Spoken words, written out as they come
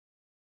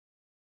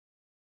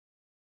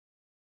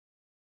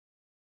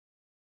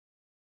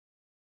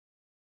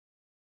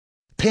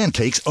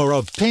Pancakes are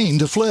a pain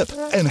to flip,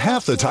 and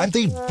half the time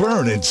they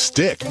burn and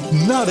stick.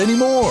 Not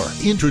anymore.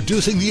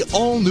 Introducing the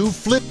all-new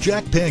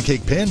Flipjack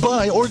Pancake Pan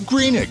by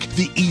Orgreenic,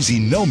 the easy,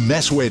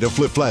 no-mess way to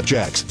flip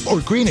flapjacks.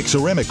 Orgreenic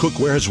ceramic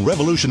cookware has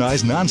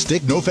revolutionized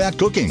non-stick, no-fat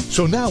cooking.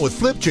 So now with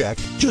Flipjack,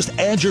 just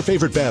add your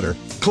favorite batter,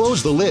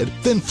 close the lid,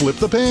 then flip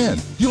the pan.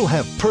 You'll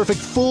have perfect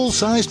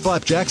full-sized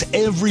flapjacks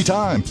every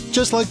time,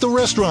 just like the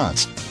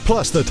restaurants.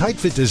 Plus, the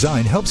tight-fit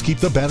design helps keep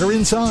the batter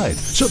inside,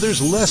 so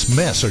there's less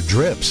mess or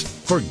drips.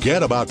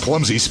 Forget about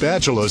clumsy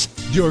spatulas.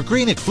 Your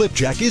Orgreenic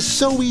Flipjack is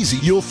so easy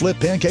you'll flip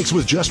pancakes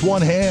with just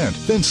one hand,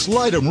 then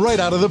slide them right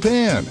out of the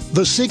pan.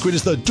 The secret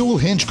is the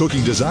dual-hinge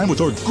cooking design with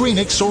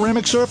Orgreenic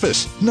ceramic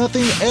surface.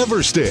 Nothing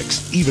ever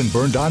sticks. Even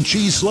burned-on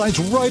cheese slides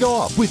right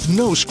off with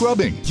no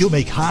scrubbing. You'll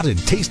make hot and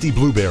tasty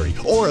blueberry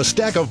or a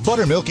stack of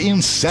buttermilk in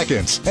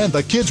seconds. And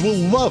the kids will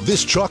love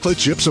this chocolate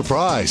chip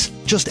surprise.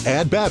 Just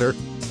add batter,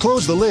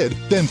 close the lid,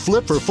 then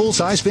flip for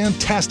full-size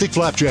fantastic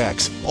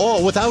flapjacks,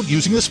 all without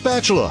using a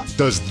spatula.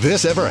 Does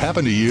this ever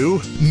happen to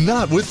you?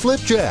 Not with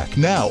Flipjack.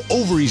 Now,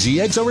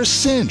 over-easy eggs are a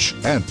cinch.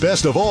 And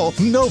best of all,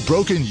 no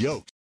broken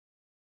yolks.